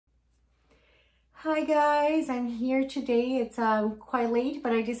Hi guys, I'm here today. It's quite late,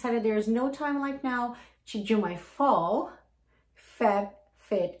 but I decided there's no time like now to do my fall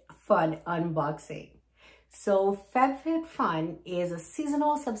FabFitFun unboxing. So FabFitFun is a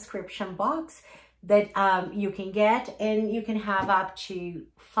seasonal subscription box that you can get, and you can have up to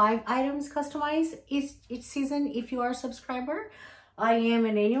 5 items customized each season if you are a subscriber. I am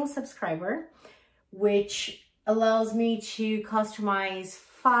an annual subscriber, which allows me to customize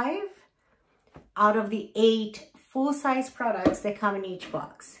 5 out of the 8 full-size products that come in each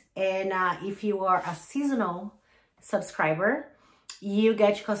box. And if you are a seasonal subscriber, you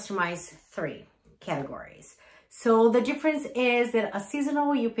get to customize 3 categories. So the difference is that a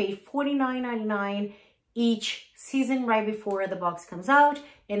seasonal, you pay $49.99 each season right before the box comes out.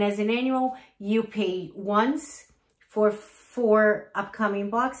 And as an annual, you pay once for 4 upcoming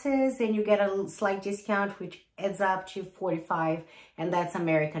boxes, and you get a slight discount, which adds up to $45, and that's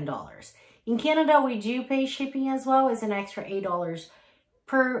American dollars. In Canada, we do pay shipping as well. It's an extra $8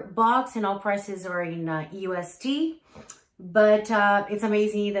 per box, and all prices are in USD. But it's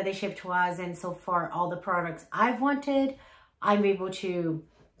amazing that they ship to us, and so far all the products I've wanted, I'm able to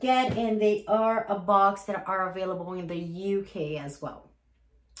get, and they are a box that are available in the UK as well.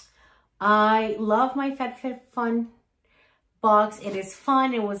 I love my FabFitFun box. It is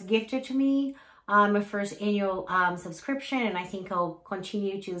fun. It was gifted to me. My first annual subscription, and I think I'll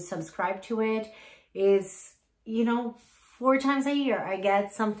continue to subscribe to it. Is, 4 times a year I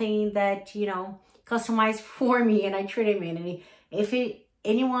get something that, customized for me, and I treat him in. And if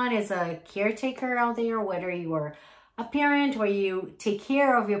anyone is a caretaker out there, whether you are a parent or you take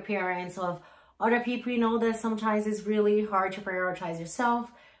care of your parents, of other people, you know that sometimes it's really hard to prioritize yourself.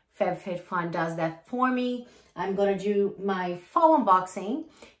 FabFitFun does that for me. I'm gonna do my fall unboxing,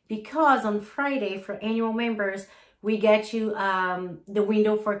 because on Friday, for annual members, we get to the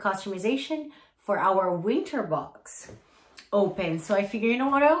window for customization for our winter box open. So I figure, you know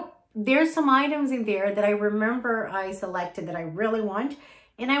what, there's some items in there that I remember I selected that I really want,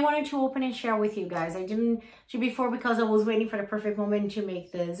 and I wanted to open and share with you guys. I didn't do before because I was waiting for the perfect moment to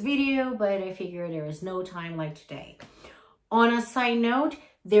make this video, but I figured there is no time like today. On a side note,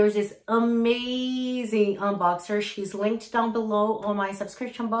 there's this amazing unboxer. She's linked down below on my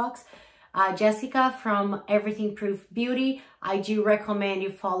subscription box. Jessica from Everything Proof Beauty. I do recommend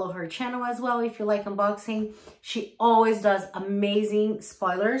you follow her channel as well if you like unboxing. She always does amazing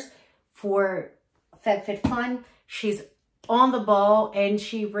spoilers for FabFitFun. She's on the ball, and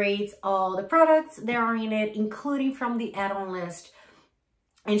she rates all the products that are in it, including from the add-on list.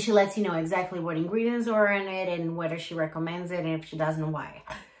 And she lets you know exactly what ingredients are in it and whether she recommends it, and if she doesn't, why.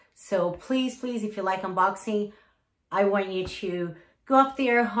 So please, if you like unboxing, I want you to go up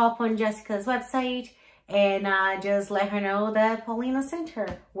there, hop on Jessica's website, and just let her know that Paulina sent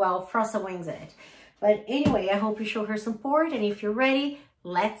her. Well, Frosta wings it. But anyway, I hope you show her support, and if you're ready,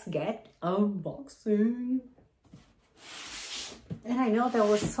 let's get unboxing. And I know that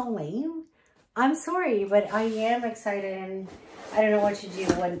was so lame. I'm sorry, but I am excited, and I don't know what to do.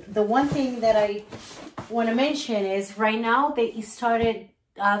 The one thing that I want to mention is right now they started,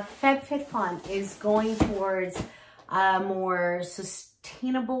 FabFitFun is going towards a more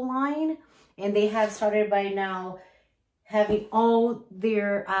sustainable line, and they have started by now having all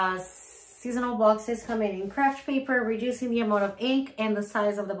their seasonal boxes come in craft paper, reducing the amount of ink and the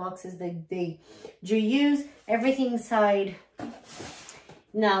size of the boxes that they do use. Everything inside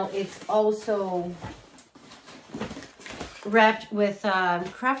now, it's also wrapped with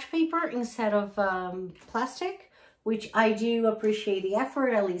craft paper instead of plastic, which I do appreciate the effort.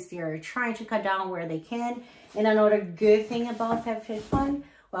 At least they're trying to cut down where they can. And another good thing about FabFitFun,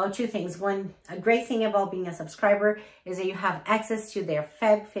 well, 2 things. One, a great thing about being a subscriber is that you have access to their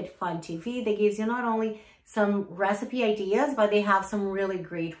FabFitFun TV that gives you not only some recipe ideas, but they have some really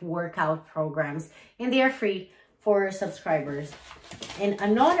great workout programs, and they are free for subscribers. And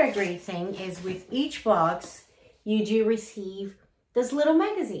another great thing is with each box, you do receive this little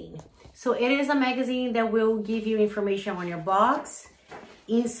magazine. So it is a magazine that will give you information on your box.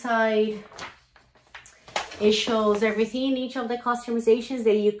 Inside, it shows everything, each of the customizations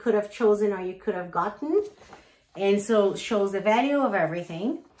that you could have chosen or you could have gotten. And so it shows the value of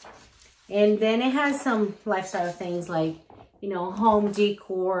everything. And then it has some lifestyle things like, home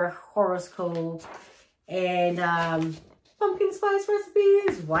decor, horoscope, and pumpkin spice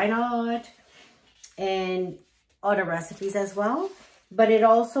recipes, why not? And other recipes as well. But it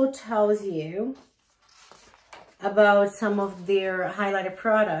also tells you about some of their highlighted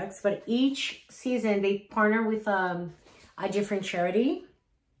products. But each season they partner with a different charity,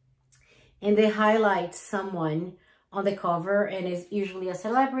 and they highlight someone on the cover, and is usually a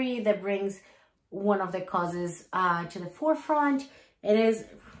celebrity that brings one of the causes to the forefront.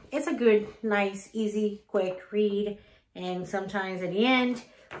 It's a good, nice, easy, quick read. And sometimes at the end,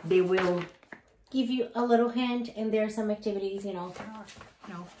 they will give you a little hint, and there's some activities, you know, for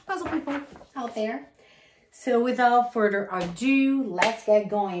puzzle people out there. So without further ado, let's get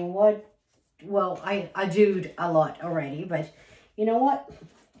going. Well, I doed a lot already, but you know what?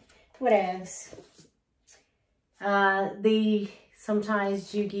 What else? They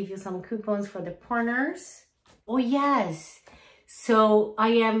sometimes do give you some coupons for the partners. Oh yes. So I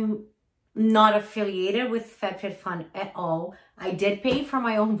am not affiliated with FabFitFun at all. I did pay for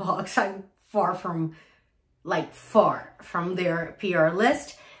my own box. I'm far from their PR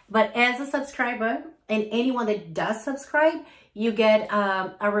list. But as a subscriber, and anyone that does subscribe, you get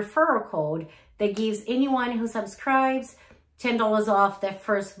a referral code that gives anyone who subscribes $10 off their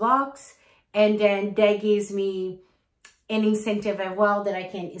first box. And then that gives me an incentive as well that I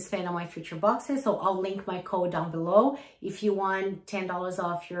can spend on my future boxes. So I'll link my code down below. If you want $10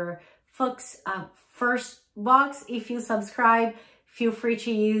 off your first box, if you subscribe, feel free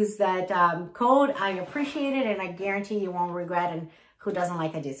to use that code. I appreciate it, and I guarantee you won't regret. And who doesn't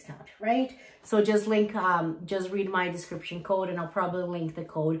like a discount, right? So just read my description code, and I'll probably link the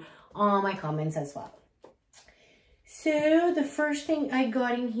code on my comments as well. So the first thing I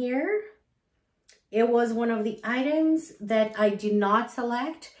got in here, it was one of the items that I did not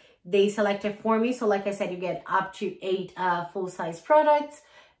select. They selected for me. So like I said, you get up to 8 full-size products.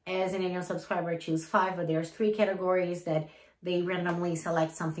 As an annual subscriber, I choose 5, but there's 3 categories that they randomly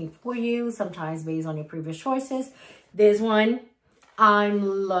select something for you, sometimes based on your previous choices. This one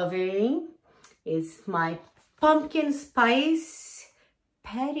I'm loving. It's my pumpkin spice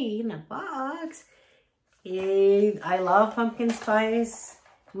patty in a box. I love pumpkin spice.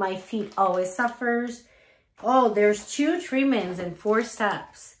 My feet always suffers. Oh, there's 2 treatments and 4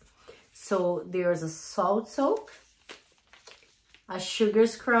 steps. So there's a salt soak, a sugar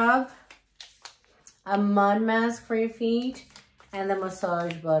scrub, a mud mask for your feet, and the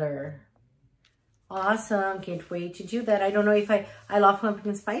massage butter. Awesome. Can't wait to do that. I don't know if I love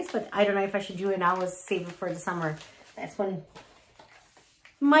pumpkin spice, but I don't know if I should do it now. Let's save it for the summer. That's when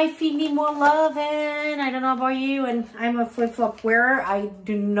my feet need more love, and I don't know about you, and I'm a flip-flop wearer. I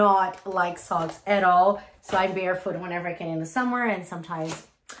do not like socks at all, so I'm barefoot whenever I can in the summer, and sometimes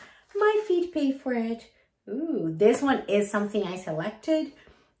my feet pay for it. Ooh, this one is something I selected.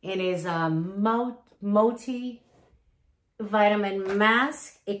 It is a multi-vitamin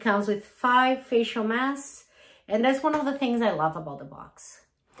mask. It comes with 5 facial masks, and that's one of the things I love about the box.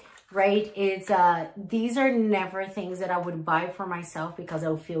 Right? It's these are never things that I would buy for myself because I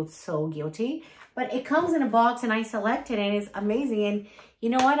would feel so guilty. But it comes in a box and I select it, and it's amazing. And you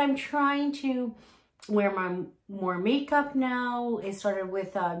know what? I'm trying to wear more makeup now. It started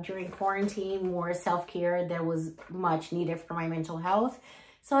with during quarantine, more self-care that was much needed for my mental health.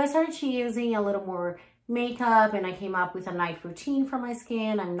 So I started using a little more makeup, and I came up with a night routine for my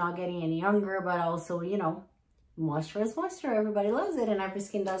skin. I'm not getting any younger, but also, you know, moisture is moisture. Everybody loves it, and every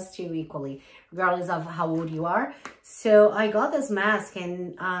skin does too equally, regardless of how old you are. So I got this mask,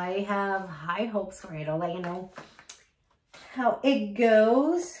 and I have high hopes for it. I'll let you know how it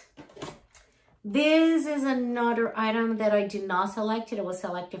goes. This is another item that I did not select. It was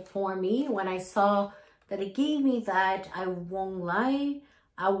selected for me. When I saw that it gave me that, I won't lie,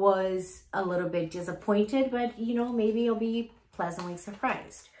 I was a little bit disappointed, but you know, maybe I'll be pleasantly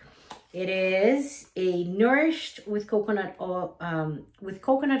surprised. It is a nourished with coconut oil, with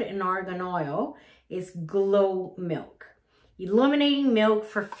coconut and argan oil. It's glow milk, illuminating milk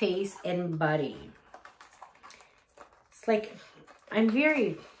for face and body. It's like, I'm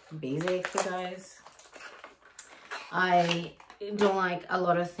very basic, you guys. I don't like a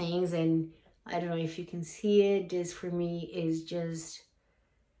lot of things, and I don't know if you can see it. This for me is just,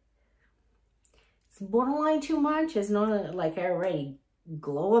 it's borderline too much. It's not like I already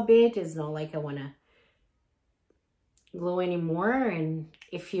glow a bit. It's not like I want to glow anymore, and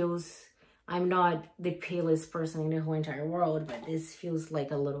it feels, I'm not the palest person in the whole entire world, but this feels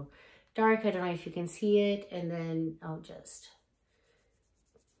like a little dark. I don't know if you can see it, and then I'll just,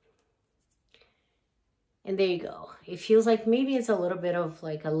 and there you go. It feels like maybe it's a little bit of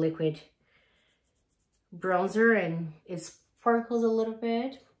like a liquid bronzer, and it sparkles a little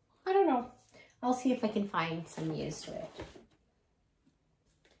bit. I don't know. I'll see if I can find some use to it.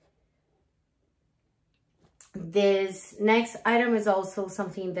 This next item is also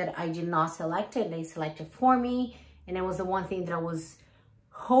something that I did not select. They selected for me, and it was the one thing that I was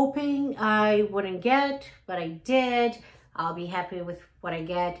hoping I wouldn't get, but I did. I'll be happy with what I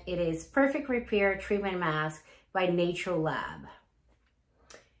get. It is Perfect Repair Treatment Mask by Nature Lab.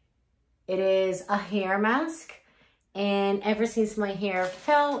 It is a hair mask. And ever since my hair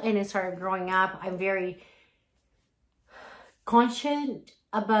fell and it started growing up, I'm very conscious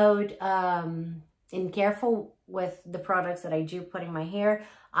about and careful with the products that I do put in my hair.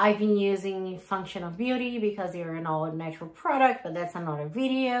 I've been using Function of Beauty because they're an all natural product, but that's another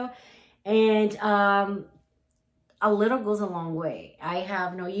video. And a little goes a long way. I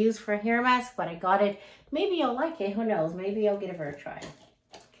have no use for a hair mask, but I got it. Maybe I'll like it, who knows? Maybe I'll give it a try.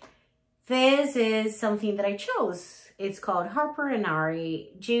 This is something that I chose. It's called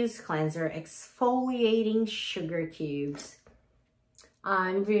Paranomal Juice Cleanser Exfoliating Sugar Cubes.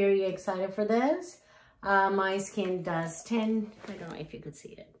 I'm very excited for this. My skin does tend, I don't know if you could see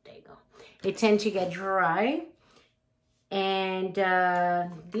it, there you go. It tends to get dry. And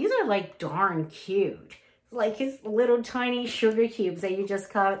these are like darn cute. Like it's little tiny sugar cubes that you just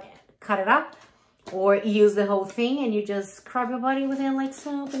cut it up. Or use the whole thing and you just scrub your body with it like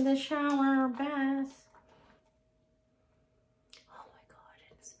soap in the shower or bath. Oh my God,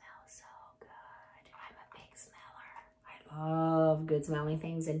 it smells so good. I'm a big smeller. I love good smelling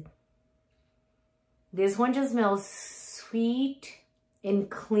things. And this one just smells sweet and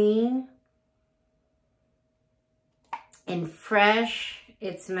clean and fresh.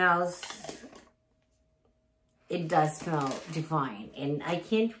 It does smell divine. And I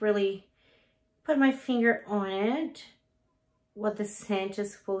can't really put my finger on it, what the scent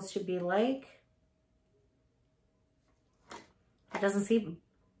is supposed to be like. It doesn't see,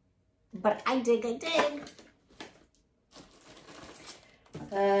 but I dig.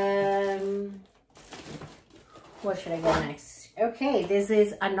 What should I go next? Okay, this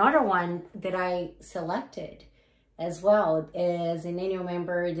is another one that I selected as well. As an annual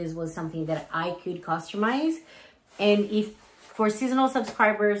member, this was something that I could customize. And if for seasonal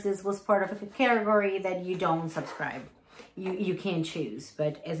subscribers, this was part of a category that you don't subscribe. You can choose.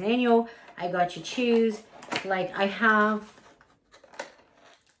 But as an annual, I got to choose. Like I have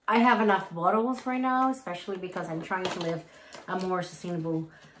enough bottles right now, especially because I'm trying to live a more sustainable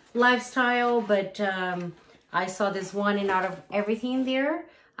lifestyle. But I saw this one and out of everything there,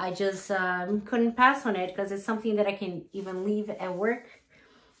 I just couldn't pass on it because it's something that I can even leave at work.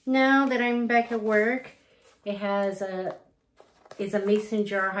 Now that I'm back at work, it has it's a mason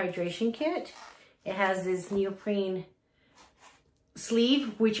jar hydration kit. It has this neoprene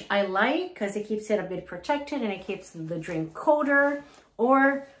sleeve, which I like because it keeps it a bit protected and it keeps the drink colder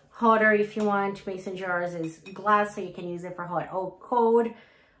or hotter if you want. Mason jars is glass, so you can use it for hot or cold.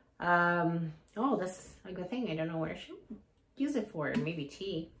 Oh, that's a good thing. I don't know what I should use it for. Maybe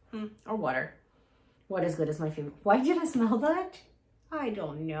tea or water. What is good is my favorite. Why did I smell that? I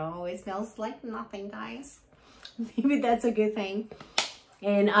don't know. It smells like nothing, guys. Maybe that's a good thing.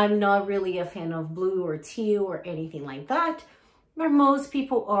 And I'm not really a fan of blue or teal or anything like that, but most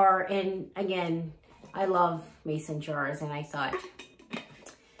people are. And again, I love mason jars, and I thought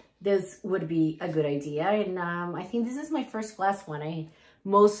this would be a good idea. And I think this is my first glass one.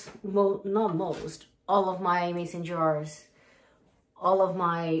 All of my mason jars, all of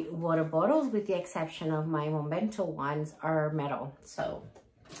my water bottles, with the exception of my Momento ones, are metal. So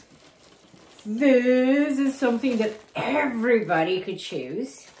this is something that everybody could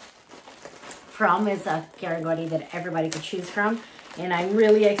choose from. It's a category that everybody could choose from, and I'm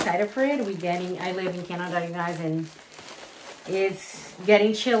really excited for it. I live in Canada, you guys, and it's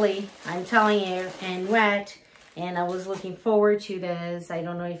getting chilly, I'm telling you, and wet, and I was looking forward to this. I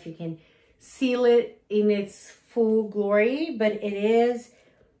don't know if you can see it in its full glory, but it is.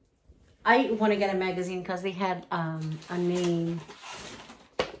 I want to get a magazine because they had a name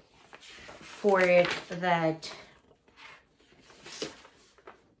for it that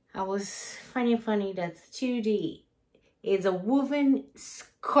I was finding funny. That's 2D. It's a woven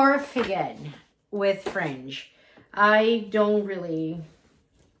scarf again with fringe. I don't really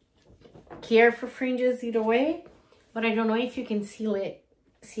care for fringes either way, but I don't know if you can see it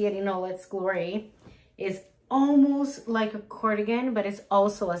in all its glory. It's almost like a cardigan, but it's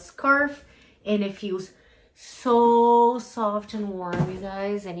also a scarf, and it feels so soft and warm, you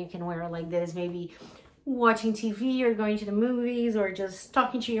guys. And you can wear it like this, maybe watching TV or going to the movies or just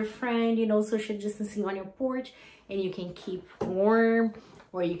talking to your friend, you know, social distancing on your porch, and you can keep warm.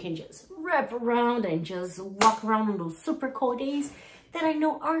 Or you can just wrap around and just walk around on those super cold days that I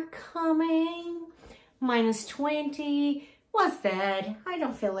know are coming. -20. What's that? I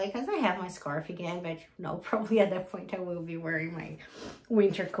don't feel like, because I have my scarf again, but no, probably at that point I will be wearing my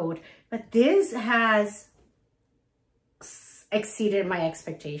winter coat. But this has exceeded my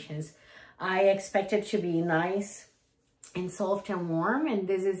expectations. I expected to be nice and soft and warm, and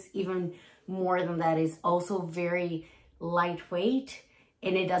this is even more than that. It's also very lightweight,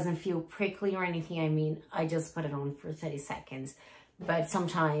 and it doesn't feel prickly or anything. I mean, I just put it on for 30 seconds. But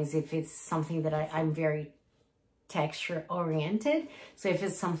sometimes if it's something that I'm very texture oriented, so if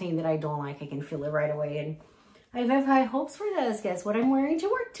it's something that I don't like, I can feel it right away. And I have high hopes for this. Guess what I'm wearing to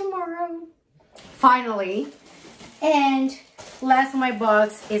work tomorrow? Finally. And last on my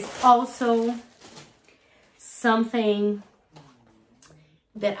box is also something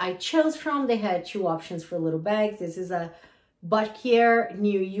that I chose from. They had two options for little bags. This is a Butkier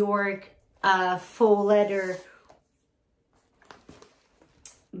New York faux leather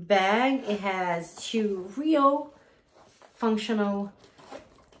bag. It has two real functional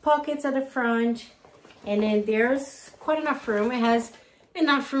pockets at the front, and then there's quite enough room. It has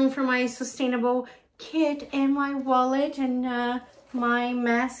enough room for my sustainable kit and my wallet and my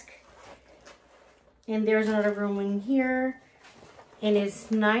mask. And there's another room in here, and it's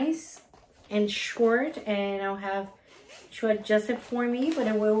nice and short, and I'll have to adjust it for me, but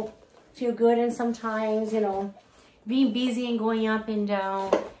it will feel good. And sometimes, you know, being busy and going up and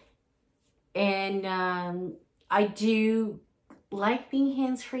down, and I do like being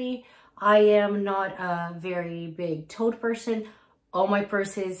hands-free. I am not a very big tote person. All my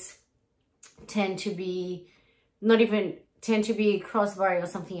purses tend to be, not even tend to be crossbody or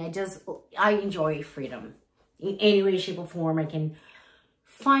something. I enjoy freedom in any way, shape, or form. I can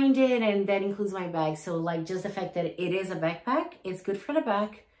find it, and that includes my bag. So like, just the fact that it is a backpack, it's good for the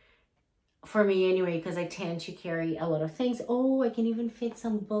back for me anyway, because I tend to carry a lot of things. Oh, I can even fit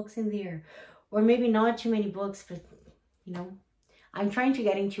some books in there, or maybe not too many books, but you know, I'm trying to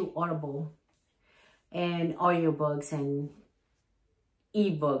get into Audible and audiobooks and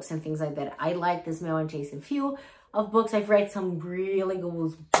ebooks and things like that. I like the smell and taste and feel of books. I've read some really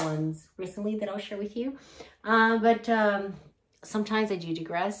good ones recently that I'll share with you, but sometimes I do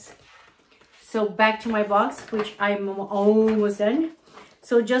digress. So back to my box, which I'm almost done.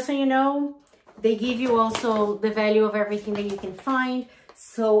 So just so you know, they give you also the value of everything that you can find.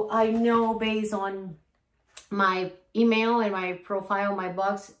 So I know based on my email and my profile, my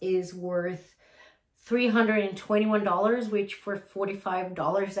box is worth $321, which for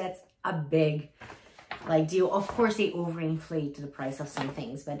 $45, that's a big like deal. Of course, they overinflate the price of some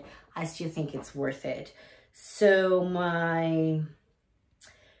things, but I still think it's worth it. So my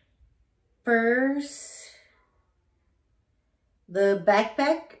purse, the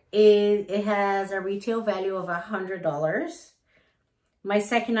backpack, it has a retail value of $100. My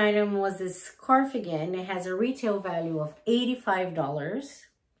second item was this scarf again. It has a retail value of $85.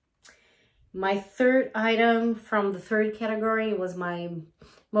 My third item from the third category was my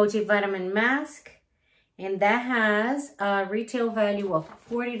multivitamin mask, and that has a retail value of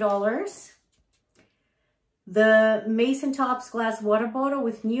 $40. The Mason Tops glass water bottle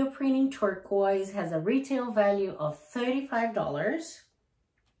with neoprene turquoise has a retail value of $35.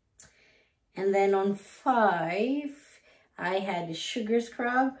 And then on 5, I had the sugar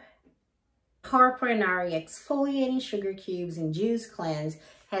scrub, Paranomal exfoliating sugar cubes and juice cleanse,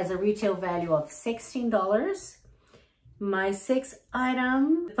 has a retail value of $16. My 6th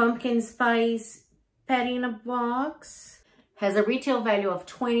item, pumpkin spice patty in a box, has a retail value of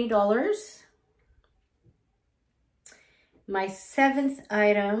 $20. My 7th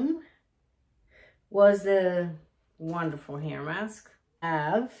item was the wonderful hair mask. I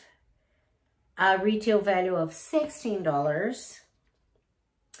have a retail value of $16.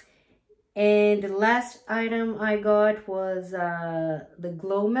 And the last item I got was the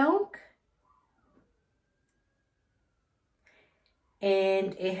Glow Milk.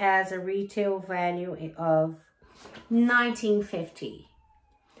 And it has a retail value of $19.50.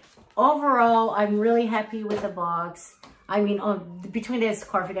 Overall, I'm really happy with the box. I mean, between this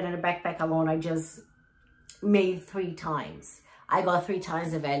cardigan and the backpack alone, I just made 3 times. I got 3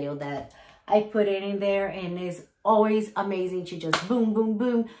 times the value that I put it in there, and it's always amazing to just boom, boom,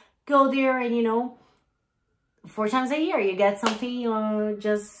 boom, go there, and you know, 4 times a year you get something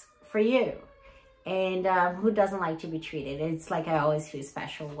just for you. And who doesn't like to be treated? It's like I always feel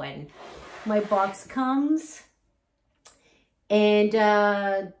special when my box comes. And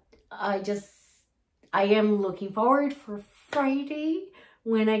I am looking forward for Friday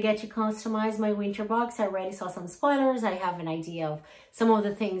when I get to customize my winter box. I already saw some spoilers. I have an idea of some of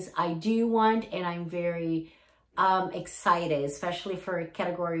the things I do want, and I'm very excited, especially for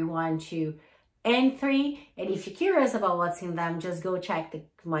category 1, 2, and 3. And if you're curious about what's in them, just go check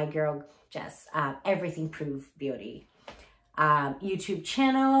my girl Jess Everything Proof Beauty YouTube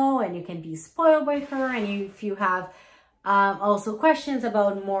channel, and you can be spoiled by her. And if you have also questions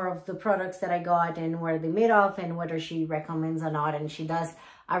about more of the products that I got and where they made of and whether she recommends or not, and she does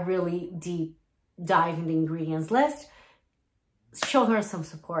a really deep dive in the ingredients list, show her some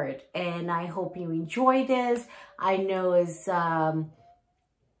support. And I hope you enjoy this. I know it's, I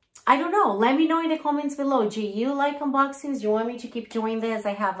don't know. Let me know in the comments below. Do you like unboxings? Do you want me to keep doing this?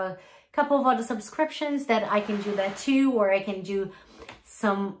 I have a couple of other subscriptions that I can do that too, or I can do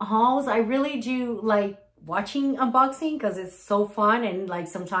some hauls. I really do like watching unboxing because it's so fun. And like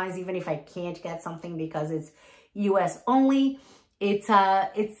sometimes even if I can't get something because it's US only, it's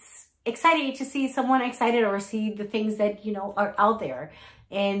exciting to see someone excited or see the things that, you know, are out there.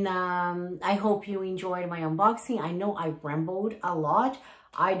 And I hope you enjoyed my unboxing. I know I rambled a lot.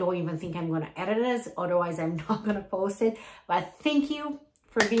 I don't even think I'm going to edit this. Otherwise, I'm not going to post it. But thank you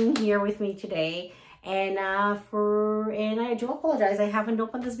for being here with me today. And I do apologize. I haven't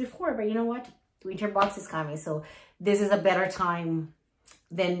opened this before, but you know what? Winter box is coming. So this is a better time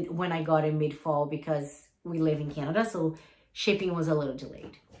than when I got it mid-fall because we live in Canada. So shipping was a little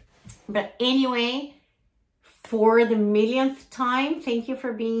delayed. But anyway, for the millionth time, thank you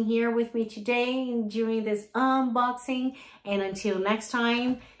for being here with me today during this unboxing. And until next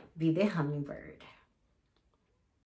time, be the hummingbird.